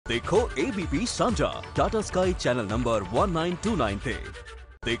देखो ABP सांझा Tata sky channel number 1929 ते।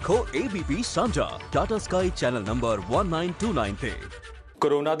 देखो ABP सांझा टाटा स्काई चैनल नंबर 1929 ते।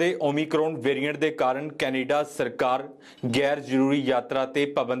 कोरोना के ओमिक्रॉन वेरिएंट के कारण कैनेडा सरकार गैर जरूरी यात्रा ते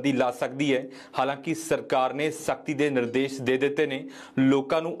पाबंदी ला सकती है। हालांकि सरकार ने सख्ती के निर्देश दे दिते ने।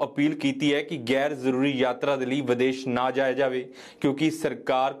 लोगों को अपील की है कि गैर जरूरी यात्रा के लिए विदेश ना जाया जाए, क्योंकि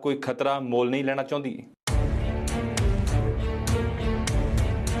सरकार कोई खतरा मोल नहीं लेना चाहती।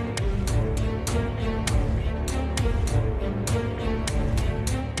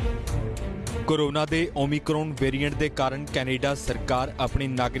 कोरोना के ओमिक्रॉन वेरिएंट के कारण कैनेडा सरकार अपने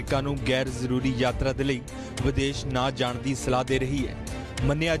नागरिकों को गैर जरूरी यात्रा के लिए विदेश ना जाने की सलाह दे रही है।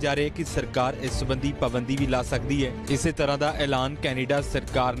 मन्निया जा रहा है कि सरकार इस संबंधी पाबंदी भी ला सकती है। इस तरह का ऐलान कैनेडा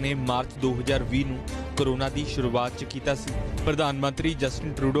सरकार ने मार्च 2020 में कोरोना की शुरुआत च कीता सी। प्रधानमंत्री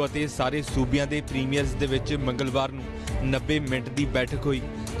जस्टिन ट्रूडो और सारे सूबियां के प्रीमियर्स दे विच मंगलवार नूं 90 मिनट की बैठक हुई,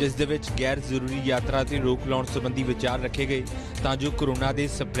 जिस दे विच गैर जरूरी यात्रा ते रोक लाउण संबंधी विचार रखे गए तां जो कोरोना के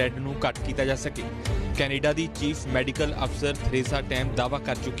स्प्रैड नूं घट कीता जा सके। कैनेडा की चीफ मैडिकल अफसर थेरेसा टैम दावा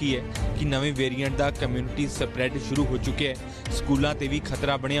कर चुकी है कि नवे वेरिएंट का कम्यूनिटी स्प्रैड शुरू हो चुके हैं। स्कूलों ते भी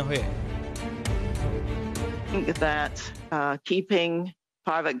खतरा बनिया होया है। I think that keeping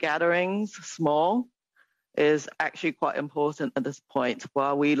private gatherings small is actually quite important at this point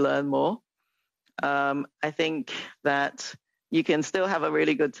while we learn more. I think that you can still have a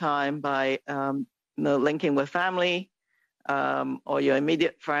really good time by linking with family or your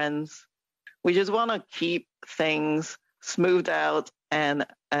immediate friends. We just want to keep things smoothed out and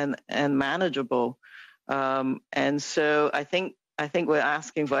manageable. And so I think we're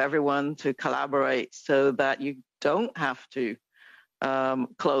asking for everyone to collaborate so that you don't have to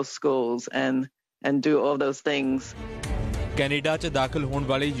close schools and do all those things. Canada च दाखिल होने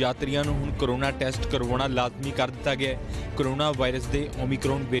वाले यात्रियों को हुण corona test करवाना लाजमी कर दिता गया है। कोरोना वायरस के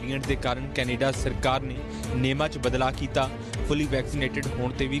ओमिक्रॉन वेरिएंट के कारण कैनेडा सरकार ने नियमां च बदलाव किया। फुली वैक्सीनेटेड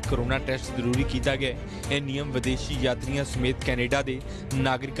होने ते भी कोरोना टेस्ट जरूरी किया गया है। यह नियम विदेशी यात्रियों समेत कैनेडा के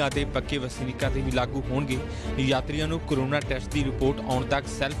नागरिकों ते पक्के वसनीकों ते भी लागू होंगे। यात्रियों को कोरोना टेस्ट की रिपोर्ट आने तक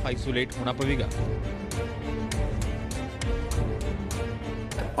सैल्फ आइसोलेट होना पवेगा।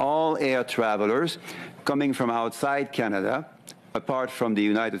 All air travelers coming from outside Canada, apart from the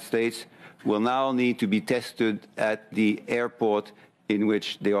United States, will now need to be tested at the airport in which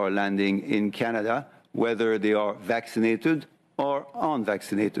they are landing in Canada, whether they are vaccinated or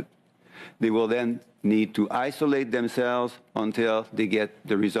unvaccinated. They will then need to isolate themselves until they get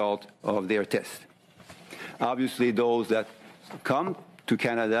the result of their test. Obviously, those that come to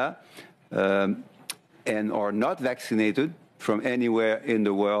Canada and are not vaccinated from anywhere in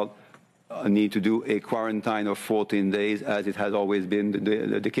the world need to do a quarantine of 14 days, as it has always been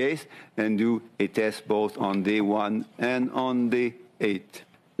the case, and do a test both on day 1 and on day 8.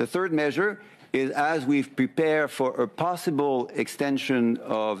 The third measure is, as we've prepared for a possible extension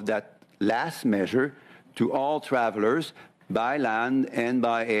of that last measure to all travelers by land and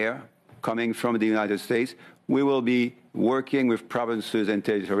by air coming from the United States, we will be working with provinces and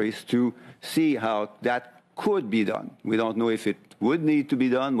territories to see how that could be done. We don't know if it would need to be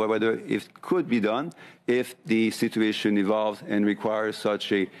done, or whether it could be done if the situation evolves and requires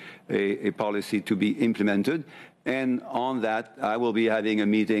such a policy to be implemented. And on that, I will be having a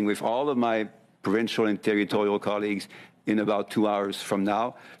meeting with all of my provincial and territorial colleagues in about 2 hours from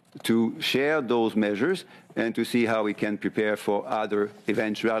now to share those measures and to see how we can prepare for other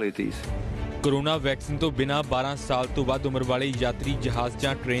eventualities. Corona vaccine तो बिना 12 साल तो वध उम्र वाले यात्री जहाज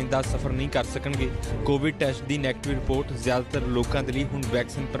या ट्रेन का सफर नहीं कर सकणगे। कोविड टेस्ट की नैगेटिव रिपोर्ट ज्यादातर लोगों के लिए हुण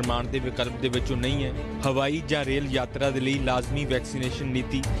वैक्सीन प्रमाण के विकल्प के विचों नहीं है। हवाई या रेल यात्रा के लिए लाजमी वैक्सीनेशन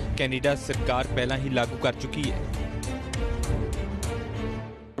नीति कैनेडा सरकार पहला ही लागू कर चुकी है।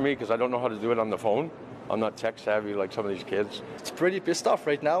 Because I don't know how to do it on the phone. I'm not tech savvy like some of these kids. It's pretty pissed off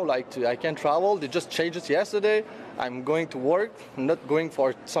right now. I can't travel. They just changed it yesterday. I'm going to work. I'm not going for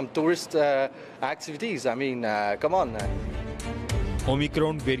some tourist activities. I mean, come on.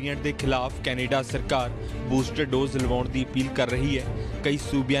 Omicron variant के खिलाफ Canada सरकार booster dose लवाउण की appeal कर रही है। कई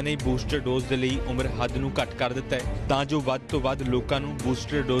सूबियां ने booster dose के लिए उम्र हद नूं घट कर दिता है तां जो वध तो वध लोकां नूं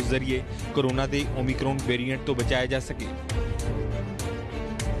बूस्टर डोज जरिए कोरोना के ओमिक्रॉन वेरिएंट तो बचाया जा सके।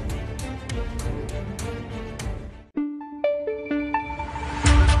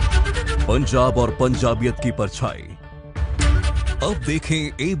 पंजाब और पंजाबियत की परछाई अब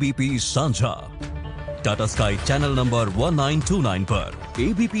देखें ABP सांझा टाटा स्काई चैनल नंबर 1929 पर।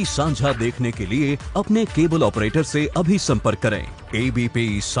 ABP सांझा देखने के लिए अपने केबल ऑपरेटर से अभी संपर्क करें।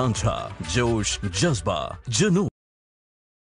 ABP सांझा, जोश, जज्बा, जुनून।